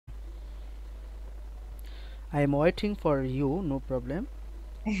I am waiting for you. No problem.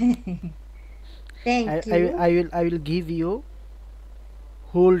 Thank you. I will give you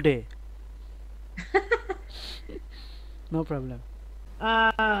whole day. No problem.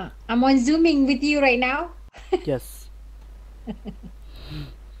 I'm on Zooming with you right now. Yes.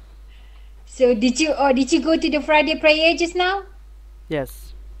 So did you go to the Friday prayer just now?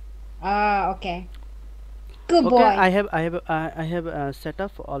 Yes. Okay. Good Okay. boy. I have set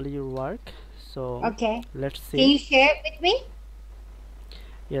up all your work. So Okay. let's Can see. you share it with me?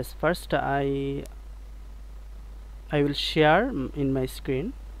 Yes. First, I will share in my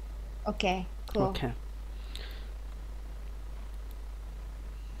screen. Okay, cool. Okay.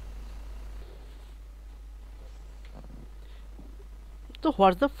 So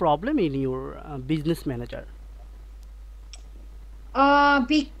what's the problem in your business manager?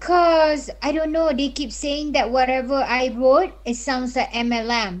 Because I don't know, they keep saying that whatever I wrote, it sounds like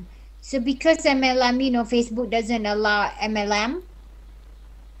MLM. So because MLM, Facebook doesn't allow MLM.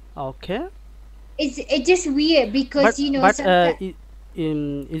 Okay. It's just weird because sometimes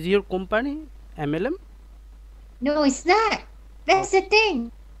is your company MLM? no, it's not. That's the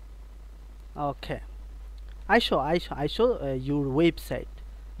thing. Okay. I show your website.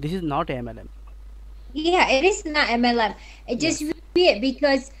 This is not MLM. Yeah, it is not MLM. It's just Yes. weird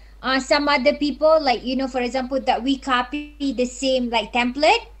because some other people, like, for example, that we copy the same like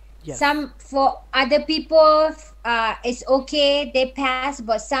template. Yes. Some for other people, it's okay, they pass,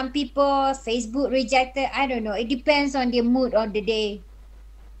 but some people, Facebook rejected. I don't know. It depends on their mood on the day.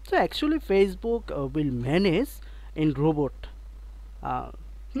 So actually, Facebook will manage in robot. Uh,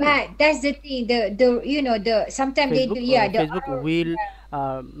 hmm. Right, that's the thing. The sometimes they do, yeah, the Facebook will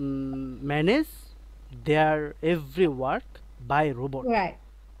manage their every work by robot. right,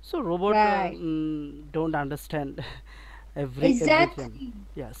 So robot right. don't understand everything. Exactly.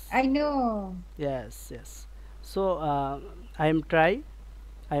 Yes. I know. Yes. So I am try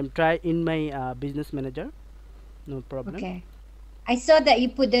in my business manager. No problem. Okay. I saw that you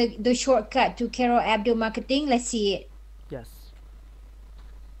put the shortcut to Carol Abdul Marketing. Let's see it. Yes.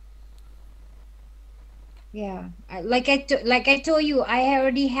 Yeah. Like I told you, I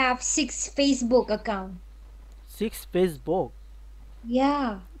already have 6 Facebook account. 6 Facebook.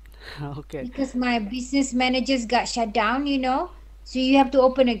 Yeah. Okay. Because my business managers got shut down. So you have to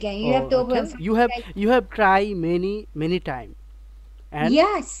open again. You have Oh, to open okay. from You have tried many time and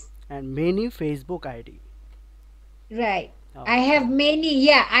yes. many Facebook ID. Right. I have Okay. many.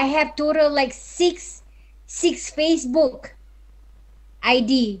 Yeah, I have total like six Facebook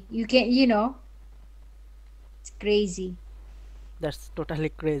ID. You can. It's crazy. That's totally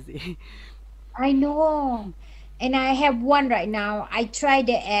crazy. I know. And I have one right now. I tried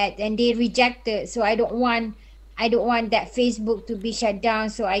the ad and they rejected. So I don't want that Facebook to be shut down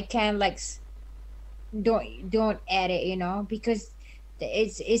so I can like don't add it, because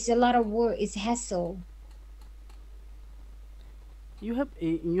it's a lot of work. It's hassle. You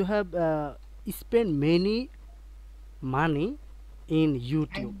have spent many money in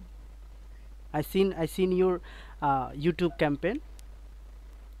I YouTube. I seen your YouTube campaign.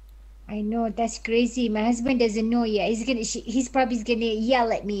 I know that's crazy. My husband doesn't know yet. He's probably gonna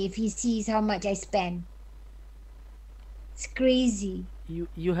yell at me if he sees how much I spend. It's crazy.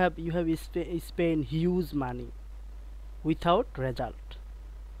 You have spent huge money without result.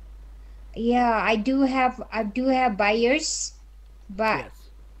 Yeah, I do have buyers, but Yes.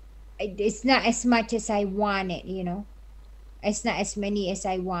 it's not as much as I want it. It's not as many as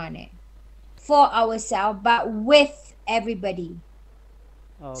I want it for ourselves, but with everybody.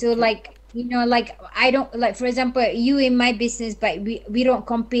 So Okay. like I don't like, for example, you in my business, but we don't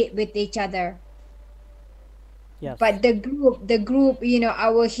compete with each other. Yes. But the group,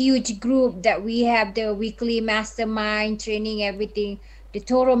 our huge group that we have, the weekly mastermind training, everything, the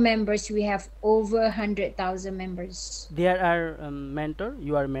total members, we have over 100,000 members. There are mentor.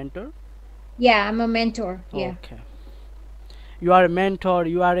 You are mentor. Yeah, I'm a mentor. Yeah. Okay. You are a mentor.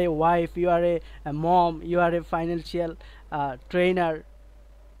 You are a wife. You are a mom. You are a financial trainer,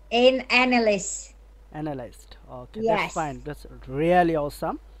 And analyst. analyst. Okay, that's Yes. fine. That's really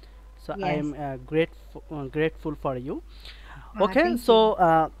awesome. So I Yes. am grateful for you. Okay, Thank you.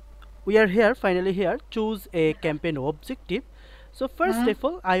 so we are here finally here. Choose a campaign objective. So first Uh-huh. of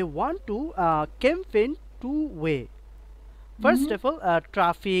all, I want to campaign two way. First Mm-hmm. of all,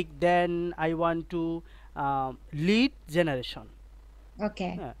 traffic. Then I want to lead generation.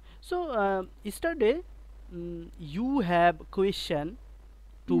 Okay. So yesterday you have question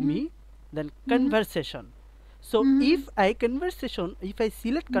to Mm-hmm. me, then Mm-hmm. conversation. So Mm-hmm. if I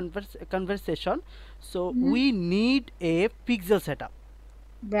select conversation, so Mm-hmm. we need a pixel setup.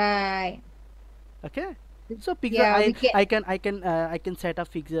 Right. Okay. So pixel, Yeah, we can. I can set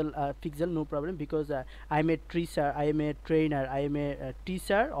up pixel, no problem, because I'm a teacher, I am a trainer, I am a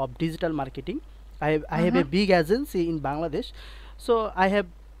teacher of digital marketing. I have a big agency in Bangladesh, so I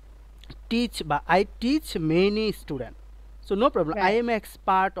teach many students. So no problem. I Right. am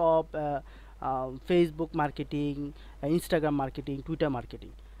expert of Facebook marketing, Instagram marketing, Twitter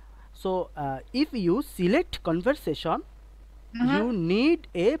marketing. So if you select conversation, you need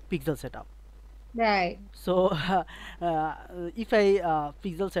a pixel setup. Right. So if I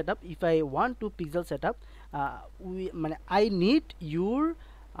pixel setup, if I want to pixel setup, I need your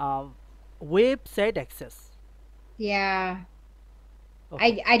website access. Yeah.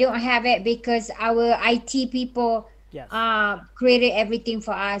 Okay. I don't have it because our IT people Yes. created everything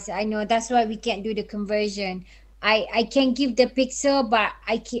for us. I know that's why we can't do the conversion. I can give the pixel, but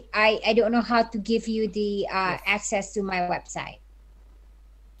I don't know how to give you the Yes. access to my website.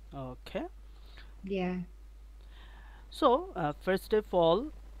 Okay. Yeah. So first of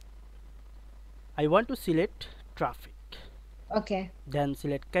all, I want to select traffic. Okay. Then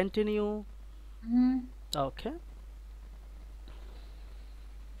select continue. Mm-hmm. Okay.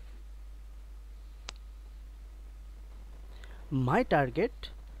 My target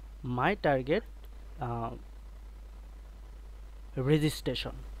uh,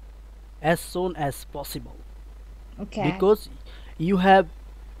 registration as soon as possible, Okay. because you have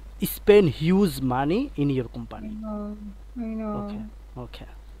spent huge money in your company. I know. Okay. Okay,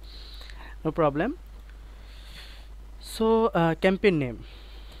 no problem. So campaign name,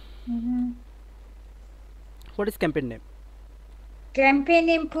 Mm-hmm. what is campaign name? Campaign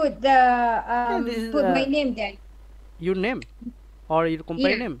name, put the Yeah, this is put my name then. your name or your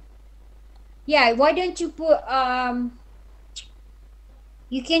company Yeah. name. Yeah. Why don't you put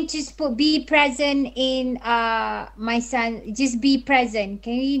you can just put be present in my son, just be present.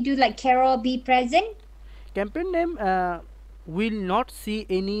 Can you do like Carol be present? Campaign name will not see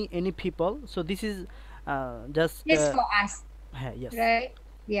any people, so this is just Just for us, yes. right?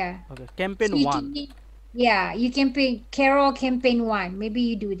 Yeah. Okay, So campaign you 1, can yeah, you can put Carol campaign 1. Maybe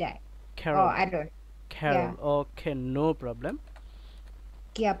you do that. Oh, Carol. I don't. Carol. Okay, no problem.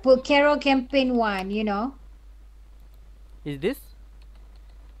 Yeah, put Carol campaign 1, you know? Is this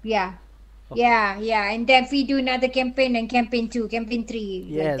Yeah. okay? Yeah. And then we do another campaign and campaign 2, campaign 3,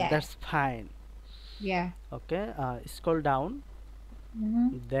 like Yes, that. that's fine. Yeah. Okay, scroll down, Mm-hmm.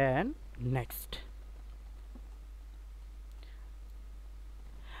 then next,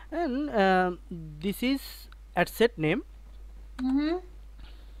 and this is at set name. Mm-hmm.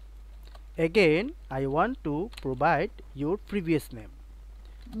 Again, I want to provide your previous name.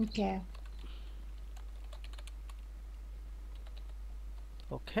 Okay.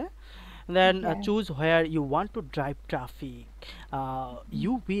 Okay, then Okay. choose where you want to drive traffic.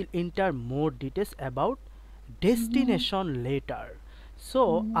 You will enter more details about destination later.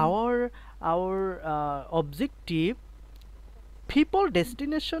 So our objective, people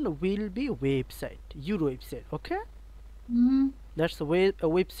destination will be website, your website. Okay, Mm-hmm. that's the way a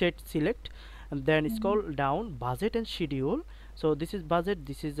website select, and then scroll down, budget and schedule. So this is budget,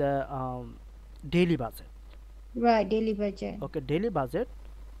 this is a daily budget. Right, daily budget. Okay, daily budget.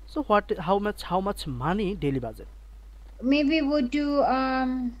 So how much money daily budget? Maybe we'll do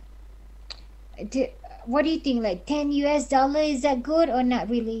what do you think, like 10 US dollar, is that good or not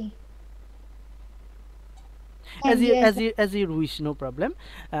really? 10 US As you wish, no problem.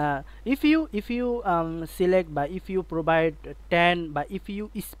 If you select, by if you provide 10, by if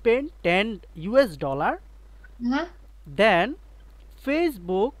you spend 10 US dollar, huh? then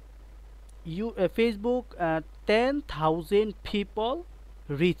Facebook, Facebook 10,000 people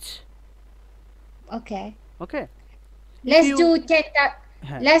reach. Okay. Okay, if Let's you do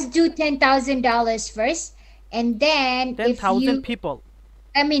let's do $10,000 first, and then if 10,000 you people.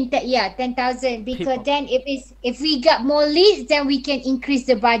 I mean, yeah, 10,000, because People. then if we got more leads, then we can increase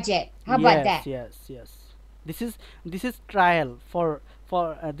the budget. How about that? Yes. This is trial for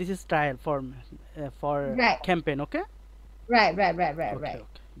this is trial for Right. campaign. Okay. Right. Okay.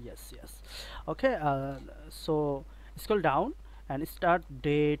 Yes. Okay. So scroll down and start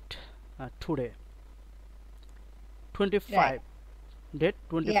date today. 25. Right. Date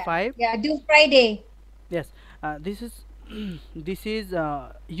 25. Yeah, do Friday. Yes. This is this is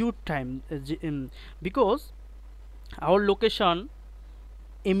your time, because our location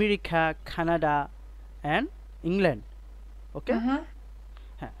America, Canada, and England. Okay. Uh-huh.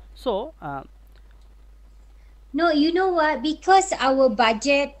 So No, you know what? Because our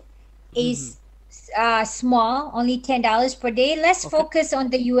budget is small, only $10 per day. Let's Okay. focus on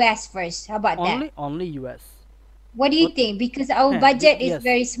the US first. How about that? only US. What do you Okay. think? Because our budget is Yes.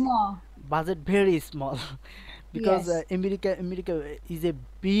 very small. budget very small because Yes. America is a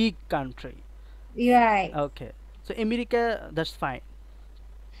big country. Right. Okay, so America, that's fine.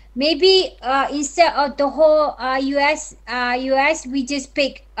 Maybe instead of the whole US, we just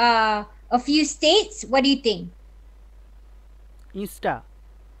pick a few states. What do you think? Insta.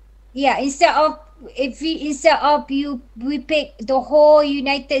 Yeah, instead of we pick the whole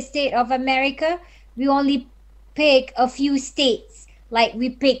United States of America, we only pick a few states. Like we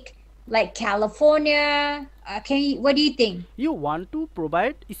pick like California. What do you think? You want to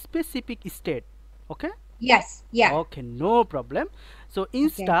provide specific state, okay? Yes. Yeah. Okay, no problem. So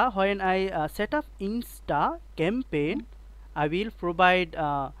Insta, when I set up Insta campaign, I will provide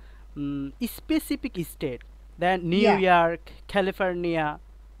specific state, then New Yeah. York, California,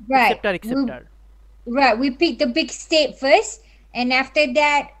 Right. etc., etc. Right. We pick the big state first, and after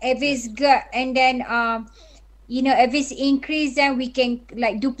that, if it's good, and then if it's increased, then we can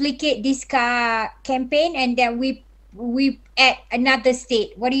like duplicate this campaign, and then we add another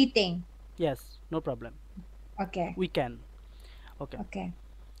state. What do you think? Yes, no problem. Okay. We can. Okay. Okay.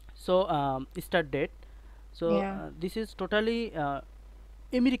 So start date. So Yeah. this is totally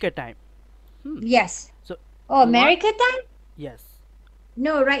America time. Yes. So Oh, you want- America time? yes,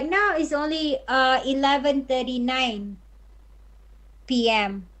 No, right now it's only 11:39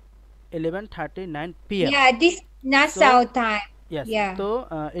 p.m. 11:39 p.m. Yeah, this Nassau time. Yes. Yeah. So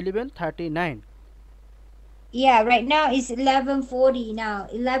 11:39. Yeah, right now it's 11:40 now.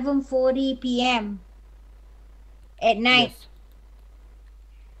 11:40 p.m. at night. Yes.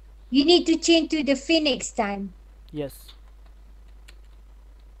 You need to change to the Phoenix time. Yes.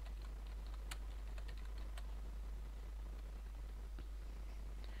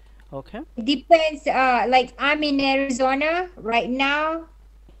 Okay. Depends. Like I'm in Arizona right now.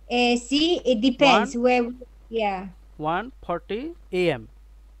 See, it depends where. Yeah, 1:40 a.m.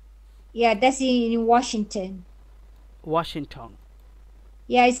 yeah. That's in Washington. Washington.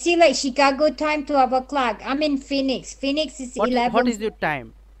 Yeah, I see. Like Chicago time 12 o'clock. I'm in Phoenix. Phoenix is What 11. is your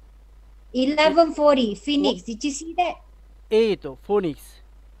time? 11:40. Phoenix. Did you see that? To Phoenix.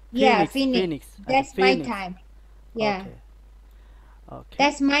 Yeah, Phoenix. Phoenix. Okay, That's my Phoenix. time. Yeah, Okay. Okay.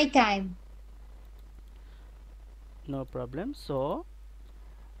 that's my time. No problem. So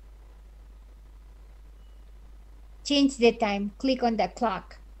Change the time. Click on the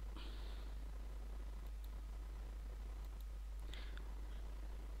clock.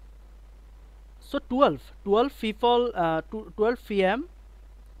 so 12 people 12 p.m.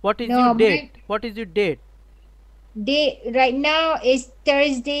 What is No, your my- date? What is your date? Day right now is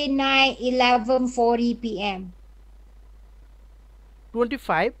Thursday night 11:40 p.m.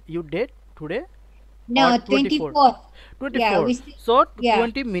 25 your date today? No, Or 24? 24th. 24. Yeah, we still- So yeah.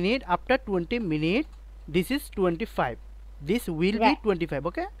 20 minute after 20 minute this is 25. This will be Right. 25.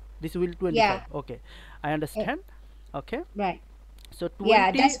 Okay, this will 25. Yeah. Okay, I understand. Okay, Right. so 20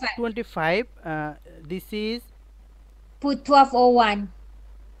 Yeah, that's fine. 25 this is Put 12:01.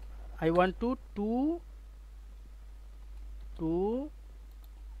 I want to 2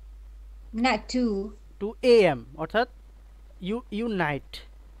 Not 2. a.m. অর্থাৎ you night.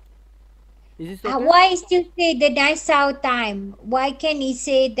 Is this okay? Why still say the Nassau time? Why can't he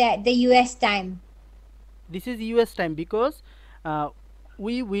say that the US time? This is US time because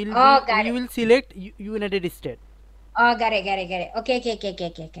we will Oh, got we it. will select United States. Oh, got it. Okay.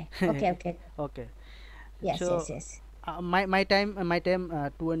 Okay. Yes, So, yes. my time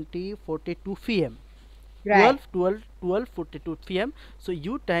 20:42 p.m. Right. 12:42 p.m. So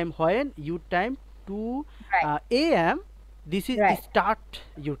you time when you time 2 Right. a.m. This is Right. start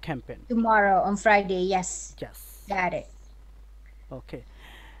your campaign. Tomorrow on Friday. Yes. Yes. Got it. Okay.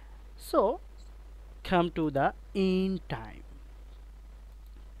 So come to the end time.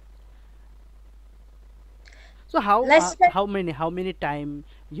 So Let's try- how many time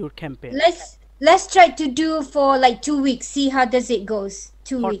your campaign? Let's try to do for like 2 weeks. See how does it goes.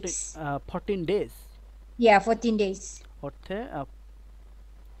 2 weeks. 14 days. Yeah, 14 days. অর্থে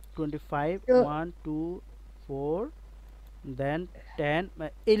 25 So- 1 2 4 then 10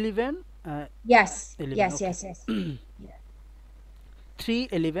 11 Yes. 11, Yes, okay. yes.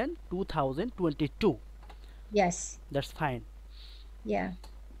 3/11/2022. Yes. That's fine. Yeah.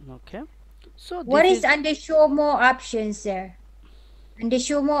 Okay, so What this is under show more options there? Under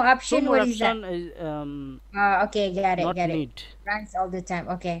show more so option, more what is that? option is Okay, got it, not got it. need. Runs all the time.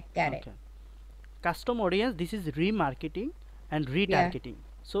 Okay, got it. Okay, custom audience, this is remarketing and retargeting.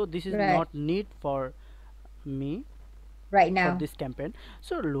 So this is Right. not need for me Right for now. this campaign.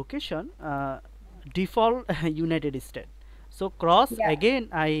 So location default United States. So cross Yeah. again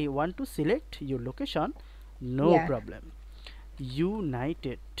I want to select your location. No Yeah. problem.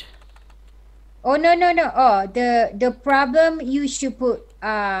 United Oh, no, no, no. Oh, the problem you should put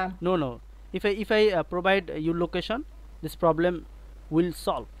No. If I provide you location, this problem will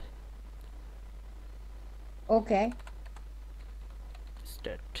solve. okay.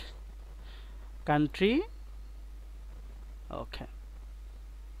 State, country. Okay,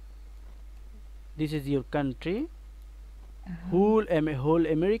 this is your country, whole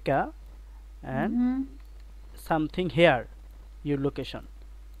America, and Mm-hmm. something here, your location.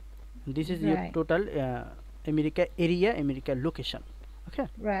 This is your Right. total America area, America location. Okay.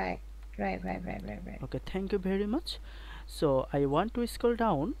 Right. Right. Okay, thank you very much. So I want to scroll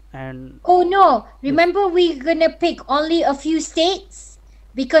down and Oh no, yes, remember we're gonna pick only a few states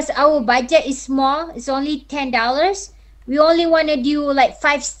because our budget is small. It's only $10. We only want to do like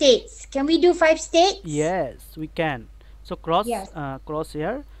 5 states. Can we do 5 states? yes, we can. So Yes. cross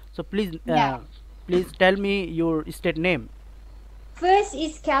here. So Yeah. please tell me your state name. First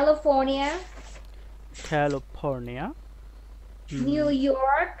is California, California. New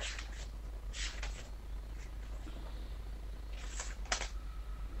York,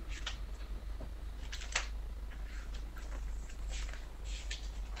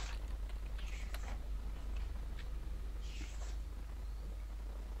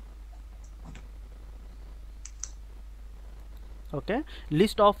 Okay,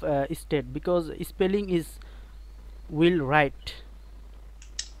 list of state, because spelling is will write.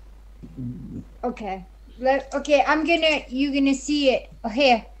 Okay. Okay, you're gonna see it. Oh,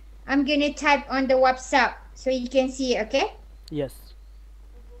 here. I'm gonna type on the WhatsApp so you can see it, okay? Yes.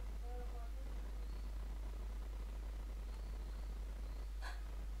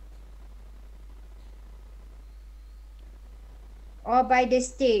 Or by the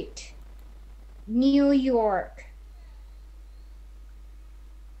state. New York.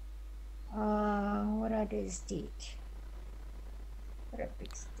 What are the state? What a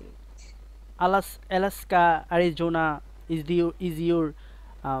big state. Alaska, Arizona is your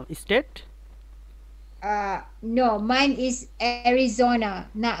state. No, mine is Arizona,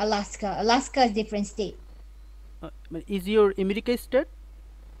 not Alaska. Alaska is different state. Is your America state?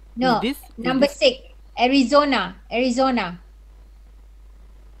 No, Is number this 6, Arizona.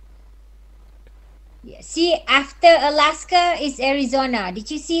 Yeah, see, after Alaska is Arizona. Did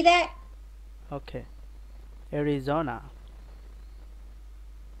you see that? okay? Arizona.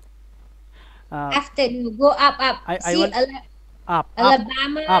 After, no, go up. I See, want up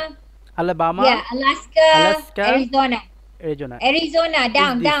Alabama. up. Alabama. Yeah, Alaska, Arizona. Arizona,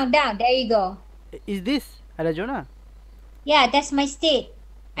 down. this There you go. Is this Arizona? Yeah, that's my state.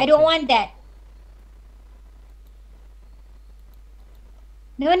 I don't Okay. want that.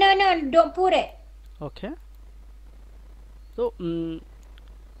 No, don't put it. Okay. So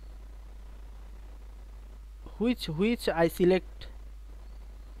which I select?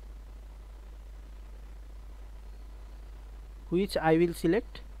 Which I will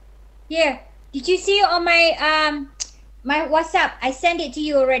select? Here, did you see on my my WhatsApp? I sent it to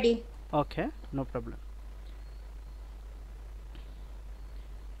you already. Okay, no problem.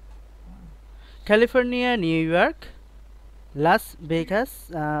 California, New York, Las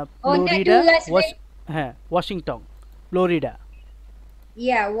Vegas, Oh, Florida, not do Las Washington, Florida.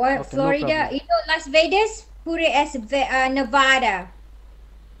 Yeah, what Okay, no Florida? problem. You know Las Vegas? Put it as Nevada.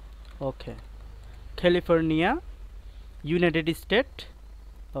 Okay, California, United States.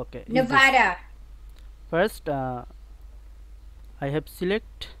 Okay, is this. Nevada. First, I have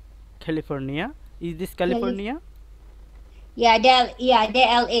select California. Is this California? Yeah, the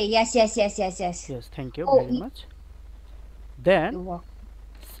LA. Yes. Yes, thank you Oh, very much. Then New York.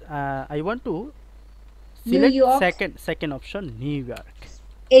 I want to New select York. second option, New York.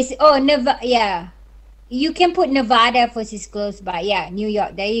 Nevada. Yeah, you can put Nevada for it's close by. Yeah, New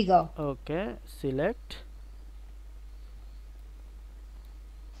York. There you go. Okay, select.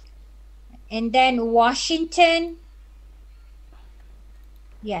 And then Washington.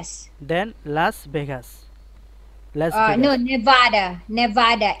 Yes. Then Las Vegas. Las No, Vegas. Nevada.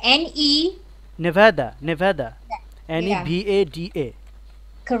 NE. Nevada. Yeah. Nevada.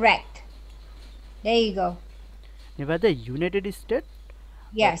 Correct. There you go. Nevada, United States.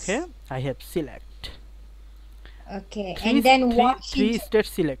 Yes. Okay, I have select. Okay. And then three Washington. states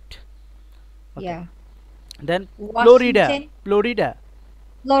select. Okay. Yeah. Then Washington. Florida.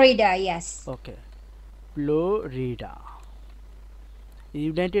 Florida. Yes. Okay, Florida,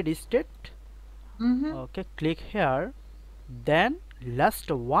 United States. Mm-hmm. Okay, click here. Then last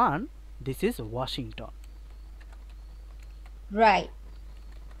one, this is Washington. Right.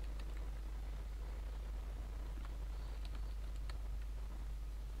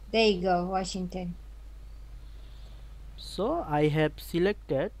 There you go, Washington. So I have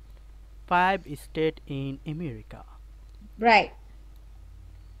selected 25 states in America. Right.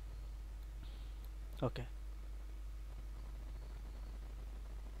 Okay.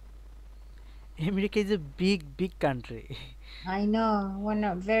 America is a big country. I know, one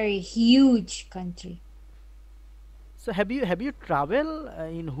of very huge country. So have you traveled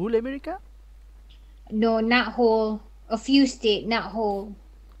in whole America? No, not whole. A few state, not whole.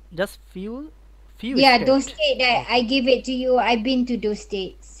 Just few Yeah, state. those state that I Okay. give it to you, I've been to those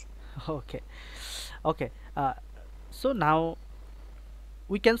states. Okay. Okay. So now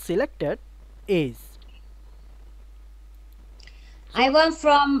we can select it age. I So went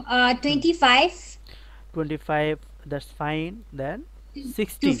from 25 25, that's fine. Then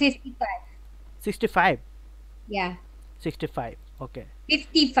to 60, 55. 65, Yeah. 65. Okay.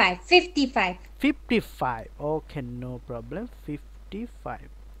 55. 55. 55. Okay, no problem. 55.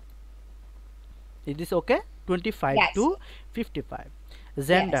 Is this okay? 25 Yes. to 55.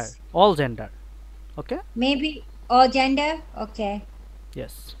 Gender, Yes. all gender. Okay? Maybe all gender? Okay.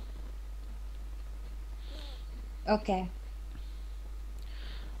 Yes. Okay.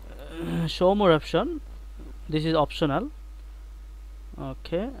 Show more option. This is optional.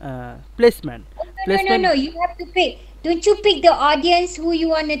 Okay. Placement. Oh, no, no, no, no. Placement. You have to pick. Don't you pick the audience who you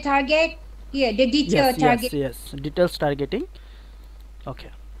want to target? Here, the detail Yes, yes, target. yes. Details targeting.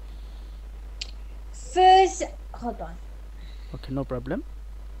 Okay. First, hold on. Okay, no problem.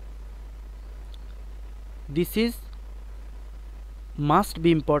 This is must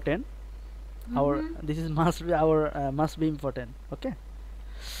be important. Our this is must be our must be important. Okay.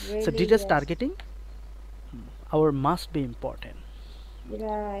 So Really, details yes. targeting our must be important.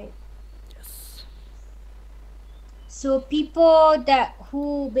 Right. Yes. So people that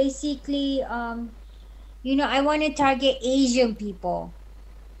who basically I want to target Asian people.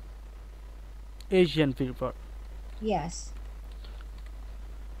 Asian people. Yes.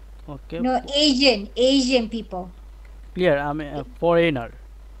 Okay. No, Asian people. Clear. I mean foreigner.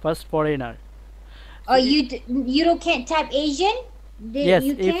 First foreigner. Oh, So you don't can't type Asian? yes,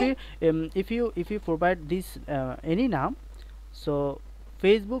 You if can? you provide this any name, so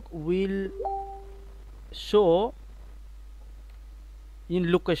Facebook will show in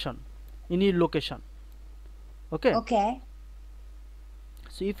your location. Okay. Okay.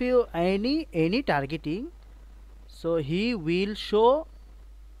 So if you any targeting, so he will show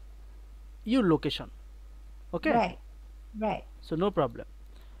your location. Okay. Right. Right. So no problem.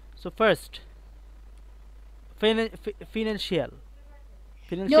 So first financial.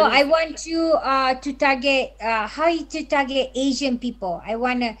 No, Financial I is want you to target how you to target Asian people. I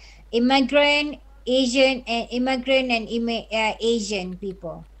want to immigrant and Asian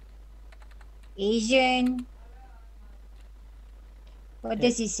people. Asian. What uh,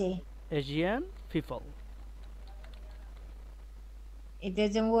 does he say? Asian people. It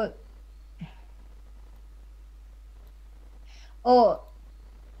doesn't work. Oh,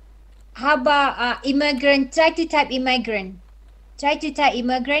 how about immigrant? Try to type immigrant. Try to type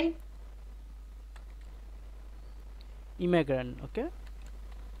immigrant. Immigrant. Okay.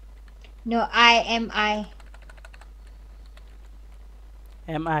 No, I am I.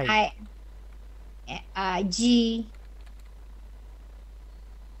 MI. G.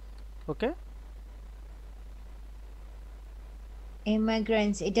 Okay.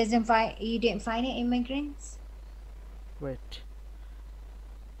 Immigrants. It doesn't find. You didn't find it. Immigrants. Wait.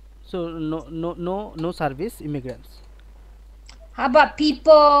 So no service immigrants. How about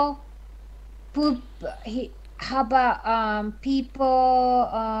people? Who? How about people?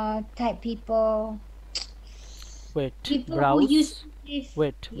 Type people. Wait. People who used Browse. to live.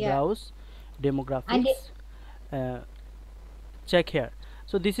 Wait. Yeah. Browse. And Demographics. Check here.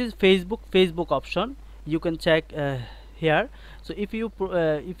 So this is Facebook option. You can check here. So if you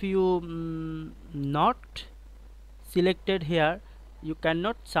not selected here, you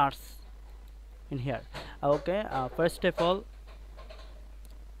cannot search in here. Okay. First of all,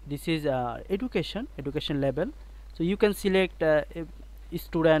 this is education level. So you can select if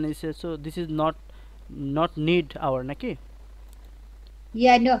student is so this is not need our naki.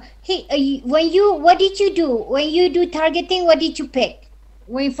 Yeah, no. Hey, what did you do when you do targeting? What did you pick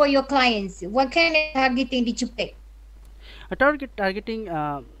when for your clients? What kind of targeting did you pick? A targeting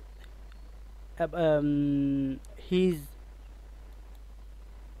his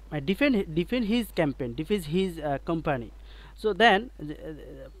defend his campaign, defend his company. So then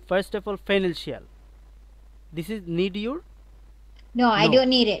first of all financial. This is need your No, I no. don't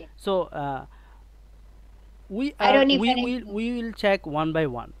need it. So I don't need financial. we will check one by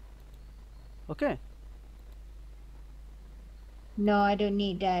one. Okay. No, I don't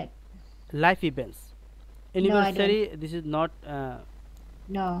need that. Life events No, I don't. anniversary, this is not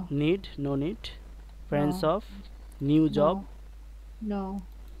No. Need, no need. Friends No. of, new job, No.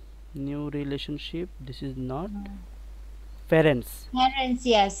 new relationship. This is not. No. Parents. Parents,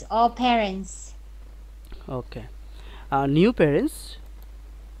 yes, all parents. Okay. New parents,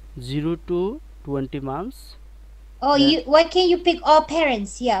 0 to 20 months. Oh, Then- you, why can't you pick all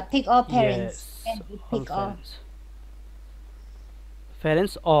parents? Yeah, pick all parents. Yes, And you all pick all. parents.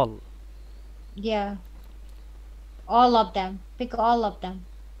 Parents all. Yeah, all of them. Pick all of them.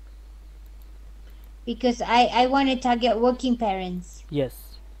 Because I want to target working parents. Yes.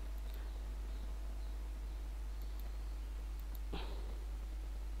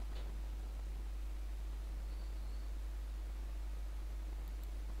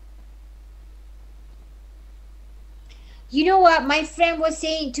 You know what my friend was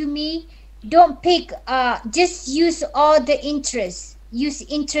saying to me? Don't pick, just use all the interest. Use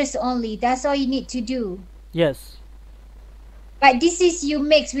interest only. That's all you need to do. Yes. But this is you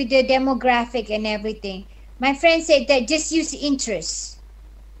mix with the demographic and everything. My friend said that just use interest.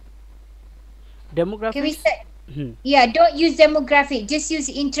 Can we Demographics. say? Hmm. Yeah, don't use demographic. Just use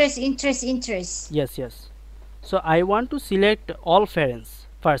interest. Yes, yes. So I want to select all parents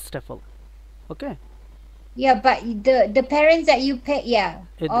first of all. Okay. Yeah, but the parents that you pay, yeah,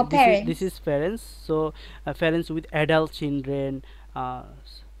 all parents. This is parents. So parents with adult children,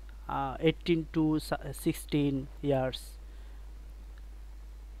 18 to 16 years.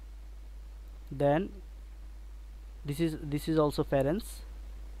 Then this is also parents.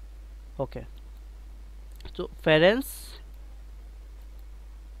 Okay. So parents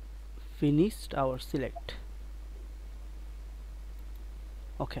finished our select.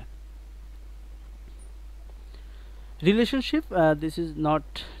 Okay. Relationship, this is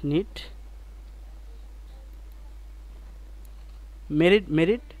not need.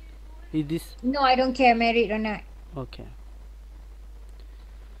 Married is this. No, I don't care, married or not. Okay.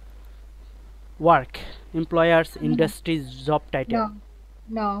 Work, employers, industries, job title.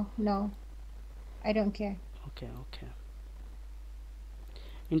 No, I don't care. Okay, okay.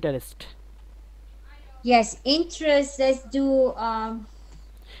 Interest, Yes, interest. Let's do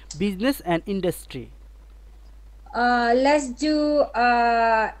business and industry. let's do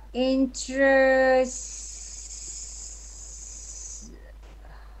interest.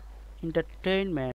 Entertainment.